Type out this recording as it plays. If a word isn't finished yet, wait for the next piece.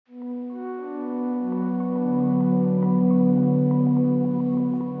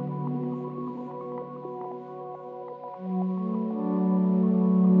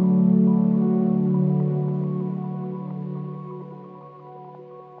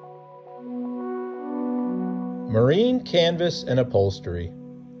Marine canvas and upholstery.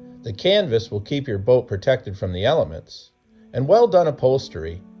 The canvas will keep your boat protected from the elements, and well-done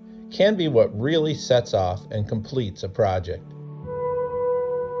upholstery can be what really sets off and completes a project.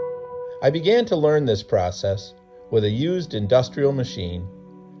 I began to learn this process with a used industrial machine.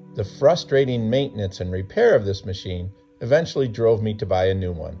 The frustrating maintenance and repair of this machine eventually drove me to buy a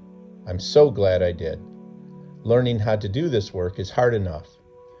new one. I'm so glad I did. Learning how to do this work is hard enough.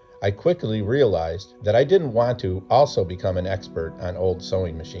 I quickly realized that I didn't want to also become an expert on old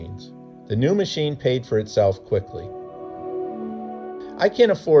sewing machines. The new machine paid for itself quickly. I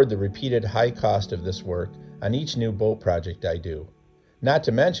can't afford the repeated high cost of this work on each new boat project I do, not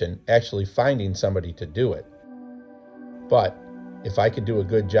to mention actually finding somebody to do it. But if I could do a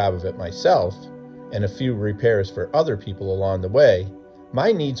good job of it myself, and a few repairs for other people along the way,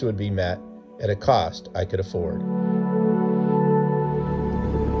 my needs would be met at a cost I could afford.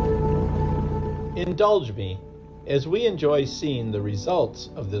 Indulge me as we enjoy seeing the results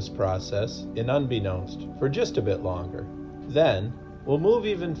of this process in Unbeknownst for just a bit longer. Then we'll move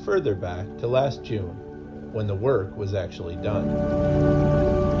even further back to last June, when the work was actually done.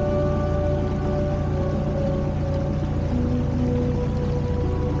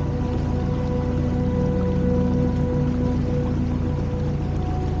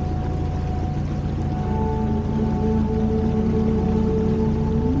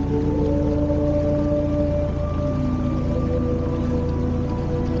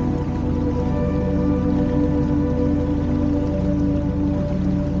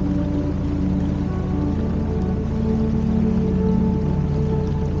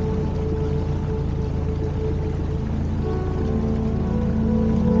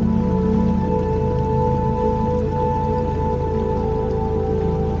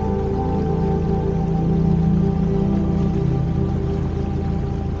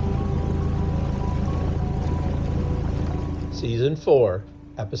 Season 4,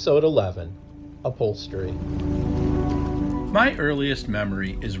 Episode 11, Upholstery. My earliest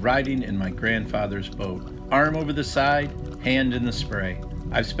memory is riding in my grandfather's boat, arm over the side, hand in the spray.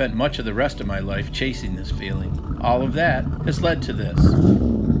 I've spent much of the rest of my life chasing this feeling. All of that has led to this,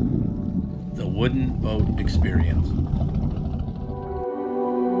 the wooden boat experience.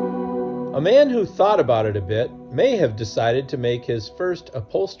 A man who thought about it a bit may have decided to make his first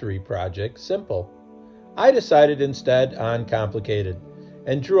upholstery project simple. I decided instead on complicated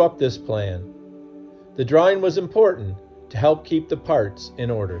and drew up this plan. The drawing was important to help keep the parts in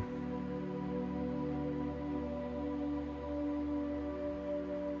order.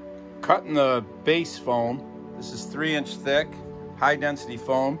 Cutting the base foam. This is 3-inch thick, high density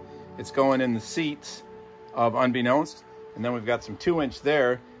foam. It's going in the seats of Unbeknownst, and then we've got some 2-inch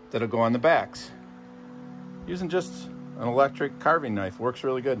there that'll go on the backs. Using just an electric carving knife, works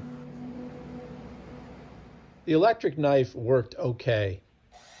really good. The electric knife worked okay,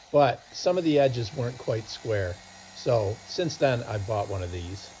 but some of the edges weren't quite square. So since then, I've bought one of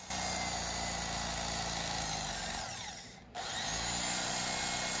these.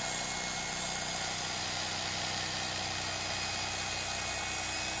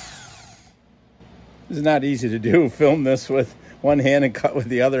 It's not easy to do, film this with one hand and cut with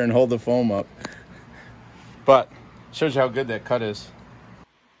the other and hold the foam up. But shows you how good that cut is.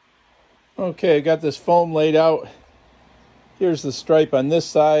 Okay, I got this foam laid out. Here's the stripe on this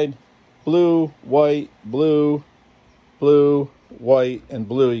side. Blue, white, blue, blue, white, and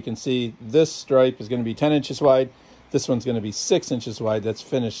blue. You can see this stripe is going to be 10 inches wide. This one's going to be 6 inches wide. That's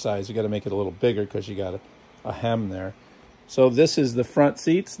finished size. You got to make it a little bigger because you got a hem there. So this is the front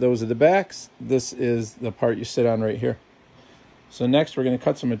seats. Those are the backs. This is the part you sit on right here. So next we're going to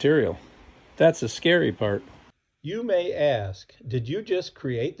cut some material. That's the scary part. You may ask, did you just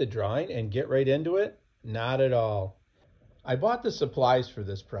create the drawing and get right into it? Not at all. I bought the supplies for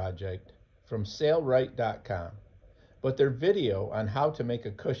this project from sailright.com, but their video on how to make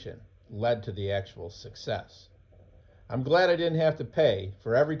a cushion led to the actual success. I'm glad I didn't have to pay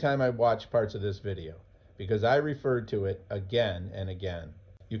for every time I watched parts of this video, because I referred to it again and again.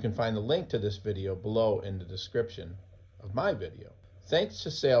 You can find the link to this video below in the description of my video. Thanks to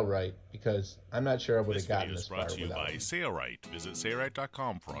Sailright, because I'm not sure I would have gotten this far without it. This video is brought to you by Sailright. Visit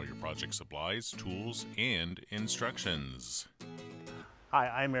sailright.com for all your project supplies, tools, and instructions. Hi,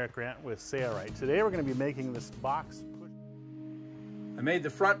 I'm Eric Grant with Sailright. Today we're going to be making this box. I made the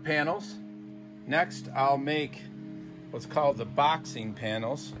front panels. Next, I'll make what's called the boxing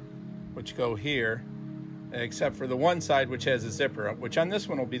panels, which go here, except for the one side which has a zipper, which on this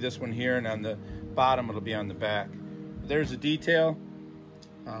one will be this one here, and on the bottom it'll be on the back. There's a detail.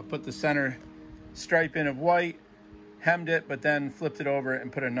 Put the center stripe in of white, hemmed it, but then flipped it over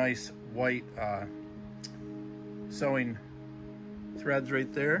and put a nice white sewing threads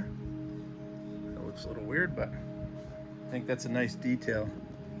right there. That looks a little weird, but I think that's a nice detail.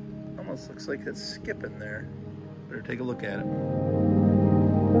 Almost looks like it's skipping there. Better take a look at it.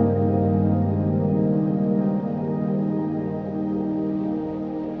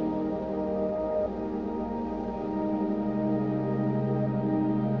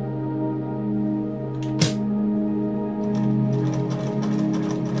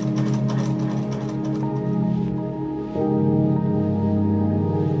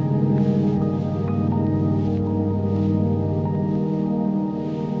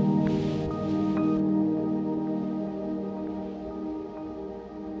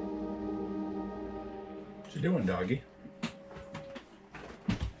 What you doing, doggy?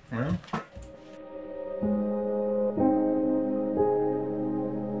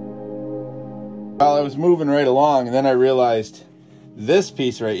 Well, I was moving right along, and then I realized this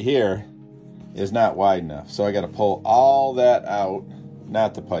piece right here is not wide enough. So I got to pull all that out,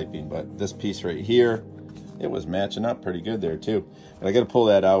 not the piping, but this piece right here. It was matching up pretty good there too. But I got to pull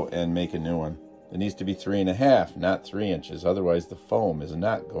that out and make a new one. It needs to be 3.5, not 3 inches. Otherwise the foam is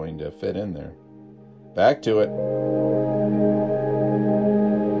not going to fit in there. Back to it.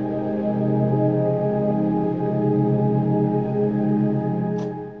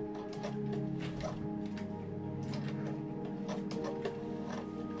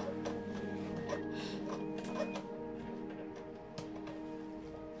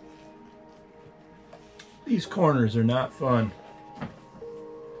 These corners are not fun.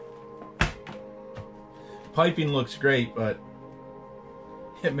 Piping looks great, but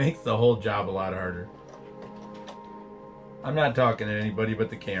it makes the whole job a lot harder. I'm not talking to anybody but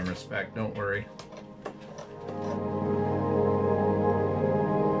the camera spec, don't worry.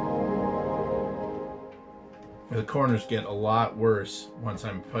 The corners get a lot worse once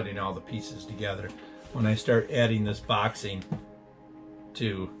I'm putting all the pieces together. When I start adding this boxing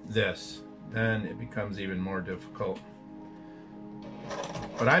to this, then it becomes even more difficult.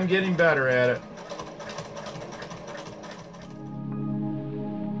 But I'm getting better at it.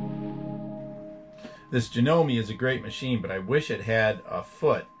 This Janome is a great machine, but I wish it had a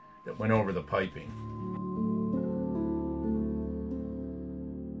foot that went over the piping.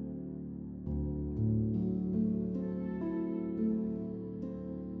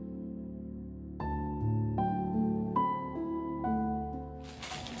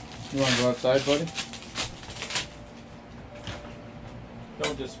 You want to go outside, buddy?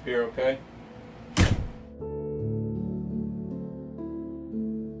 Don't disappear, okay?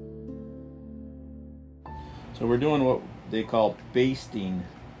 So we're doing what they call basting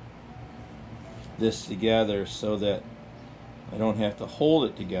this together so that I don't have to hold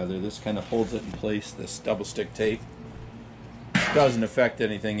it together. This kind of holds it in place, this double stick tape. It doesn't affect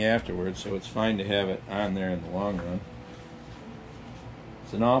anything afterwards, so it's fine to have it on there in the long run.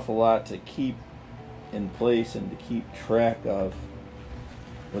 It's an awful lot to keep in place and to keep track of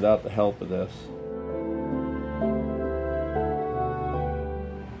without the help of this.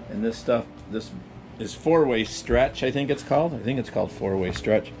 And this stuff, this is four-way stretch, I think it's called. I think it's called four-way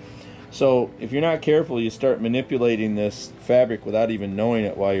stretch. So if you're not careful, you start manipulating this fabric without even knowing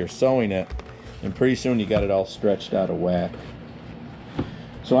it while you're sewing it, and pretty soon you got it all stretched out of whack.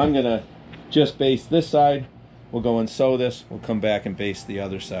 So I'm gonna just baste this side. We'll go and sew this. We'll come back and baste the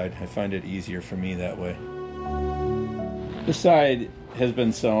other side. I find it easier for me that way. This side has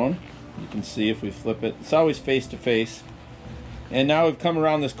been sewn. You can see if we flip it. It's always face to face. And now we've come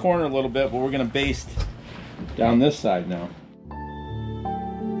around this corner a little bit, but we're going to baste down this side now.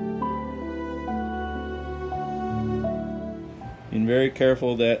 Being very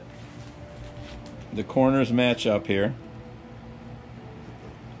careful that the corners match up here.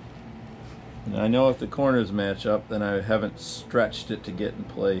 And I know if the corners match up, then I haven't stretched it to get in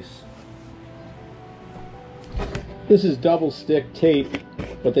place. This is double stick tape,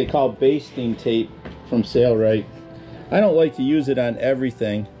 what they call basting tape from Sailrite. I don't like to use it on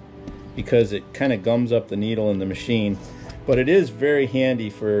everything because it kind of gums up the needle in the machine, but it is very handy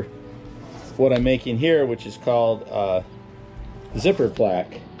for what I'm making here, which is called zipper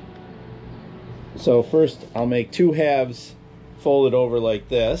plaque. So first I'll make 2 halves folded over like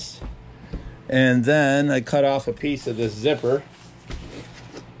this, and then I cut off a piece of this zipper,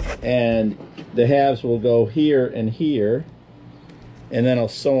 and the halves will go here and here, and then I'll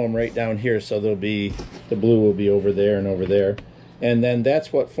sew them right down here, so they'll be, the blue will be over there and over there, and then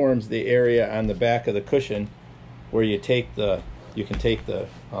that's what forms the area on the back of the cushion where you take the, you can take the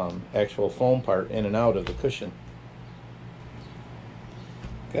actual foam part in and out of the cushion.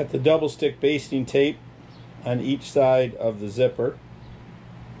 Got the double stick basting tape on each side of the zipper.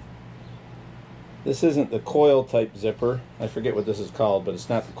 This isn't the coil type zipper. I forget what this is called, but it's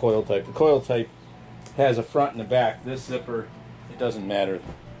not the coil type. The coil type has a front and a back. This zipper, it doesn't matter.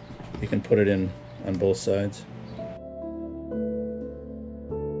 You can put it in on both sides.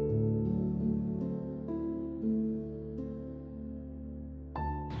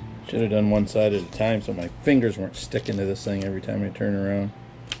 Should have done one side at a time so my fingers weren't sticking to this thing every time I turn around.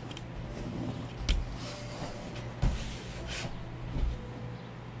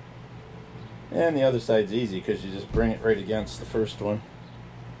 And the other side's easy because you just bring it right against the first one.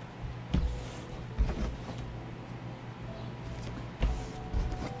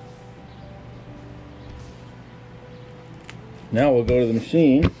 Now we'll go to the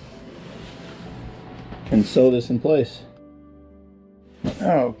machine and sew this in place.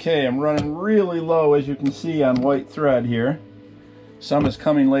 Okay, I'm running really low, as you can see, on white thread here. Some is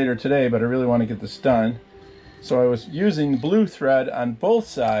coming later today, but I really want to get this done. So I was using blue thread on both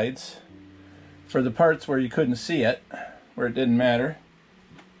sides for the parts where you couldn't see it, where it didn't matter.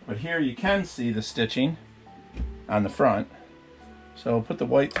 But here you can see the stitching on the front. So I'll put the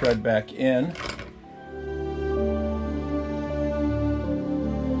white thread back in.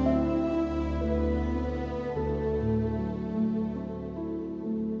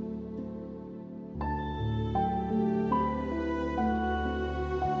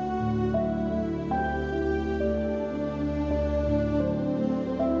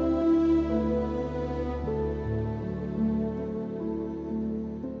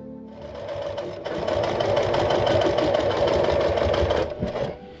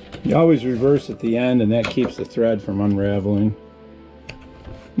 You always reverse at the end, and that keeps the thread from unraveling.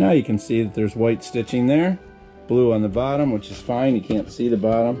 Now you can see that there's white stitching there, blue on the bottom, which is fine. You can't see the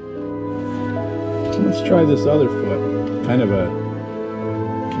bottom. Let's try this other foot. Kind of a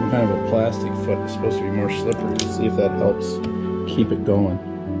plastic foot. It's supposed to be more slippery. Let's see if that helps keep it going.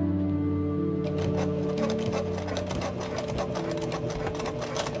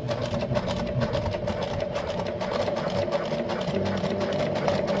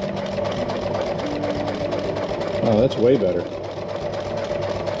 Oh, that's way better.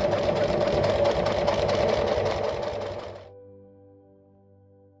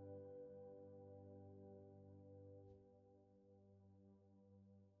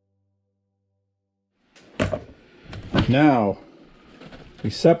 Now, we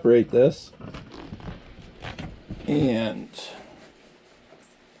separate this, and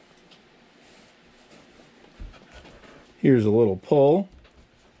here's a little pull.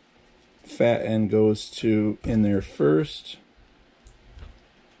 Fat end goes to in there first.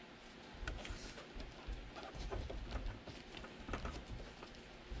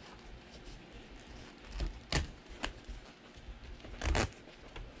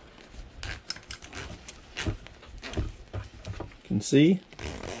 You can see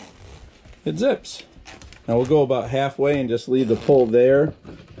it zips. Now we'll go about halfway and just leave the pull there,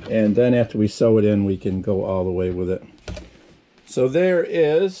 and then after we sew it in we can go all the way with it. So there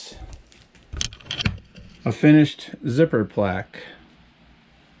is a finished zipper plaque.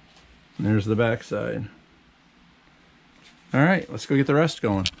 And there's the back side. All right, let's go get the rest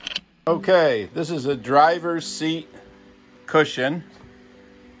going. Okay, this is a driver's seat cushion.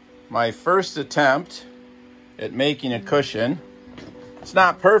 My first attempt at making a cushion. It's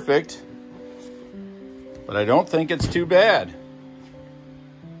not perfect, but I don't think it's too bad.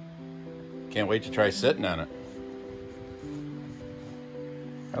 Can't wait to try sitting on it.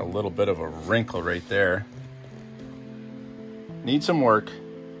 Got a little bit of a wrinkle right there. Need some work,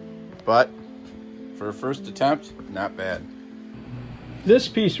 but for a first attempt, not bad. This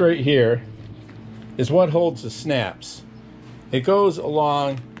piece right here is what holds the snaps. It goes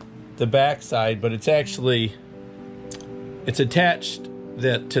along the back side, but it's attached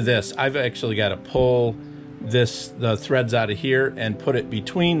to this. I've actually got to pull the threads out of here and put it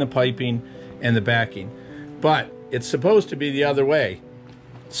between the piping and the backing. But it's supposed to be the other way.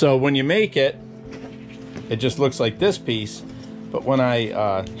 So when you make it, it just looks like this piece, but when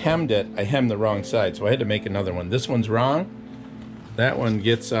I hemmed it, I hemmed the wrong side, so I had to make another one. This one's wrong. That one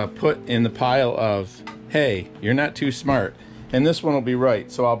gets put in the pile of, hey, you're not too smart. And this one will be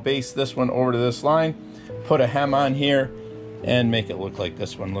right. So I'll base this one over to this line, put a hem on here, and make it look like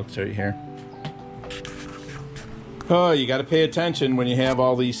this one looks right here. Oh, you got to pay attention when you have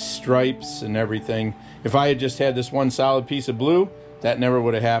all these stripes and everything. If I had just had this one solid piece of blue, that never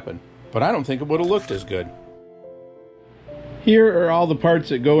would have happened. But I don't think it would have looked as good. Here are all the parts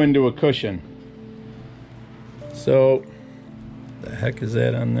that go into a cushion. So, the heck is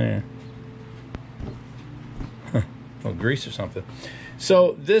that on there? Huh, well, grease or something.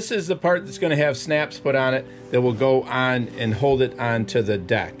 So this is the part that's going to have snaps put on it that will go on and hold it onto the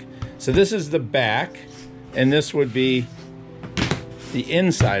deck. So this is the back, and this would be the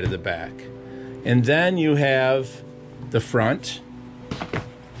inside of the back. And then you have the front,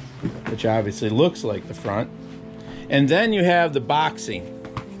 which obviously looks like the front. And then you have the boxing.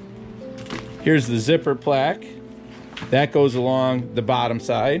 Here's the zipper plaque. That goes along the bottom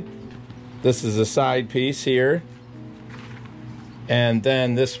side. This is a side piece here. And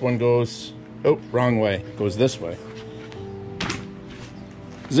then this one goes, oh, wrong way, goes this way.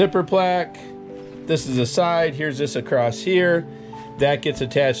 Zipper plaque. This is a side. Here's this across here. That gets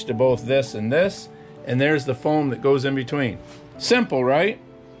attached to both this. And there's the foam that goes in between. Simple, right?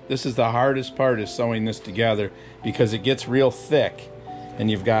 This is the hardest part, is sewing this together, because it gets real thick.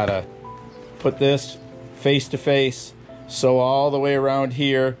 And you've got to put this face to face, sew all the way around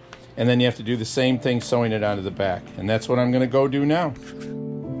here, and then you have to do the same thing sewing it onto the back. And that's what I'm going to go do now.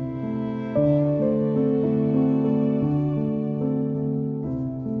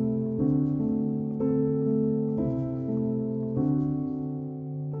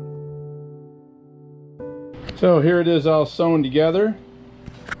 So here it is all sewn together.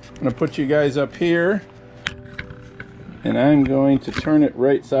 I'm going to put you guys up here, and I'm going to turn it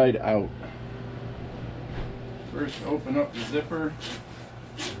right side out. First, open up the zipper.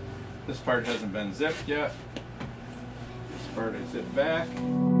 This part hasn't been zipped yet. This part I zip back.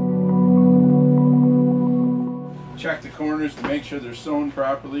 Check the corners to make sure they're sewn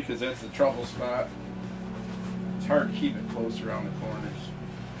properly, because that's the trouble spot. It's hard to keep it close around the corners.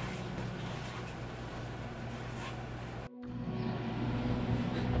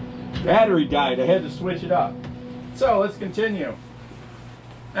 Battery died, I had to switch it up. So let's continue.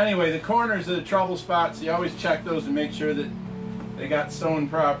 Anyway, the corners are the trouble spots. You always check those to make sure that they got sewn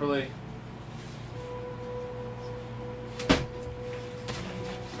properly.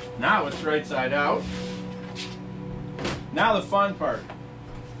 Now it's right side out. Now the fun part.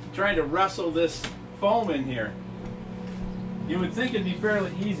 Trying to wrestle this foam in here. You would think it'd be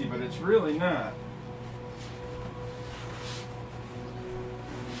fairly easy, but it's really not.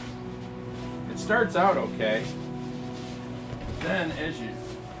 It starts out okay. Then as you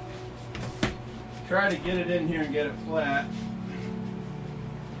try to get it in here and get it flat,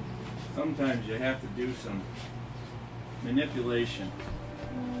 sometimes you have to do some manipulation.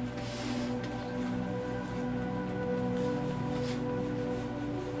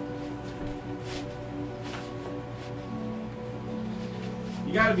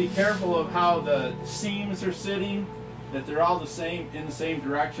 You got to be careful of how the seams are sitting, that they're all the same, in the same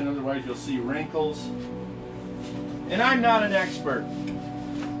direction, otherwise you'll see wrinkles. And I'm not an expert.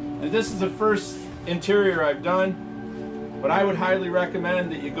 And this is the first interior I've done, but I would highly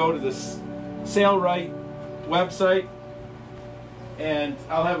recommend that you go to the Sailrite website, and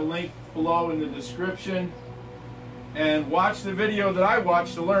I'll have a link below in the description, and watch the video that I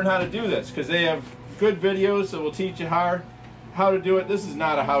watched to learn how to do this, because they have good videos that will teach you how to do it. This is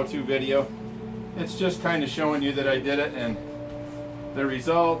not a how-to video. It's just kind of showing you that I did it and the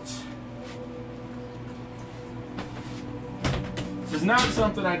results. This is not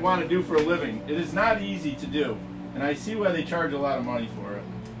something I'd want to do for a living. It is not easy to do, and I see why they charge a lot of money for it.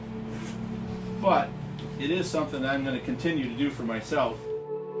 But it is something I'm going to continue to do for myself.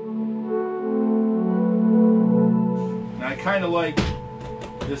 And I kind of like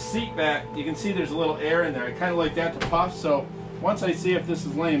the seat back. You can see there's a little air in there. I kind of like that to puff, so once I see if this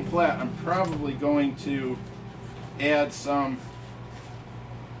is laying flat, I'm probably going to add some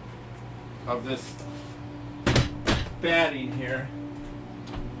of this batting here.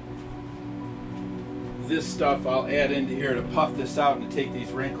 This stuff I'll add into here to puff this out and to take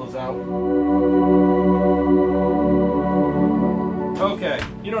these wrinkles out. Okay,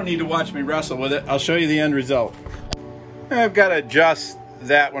 you don't need to watch me wrestle with it. I'll show you the end result. I've got to adjust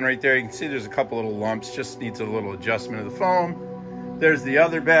that one right there. You can see there's a couple little lumps, just needs a little adjustment of the foam. There's the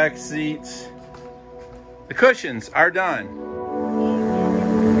other back seats. The cushions are done.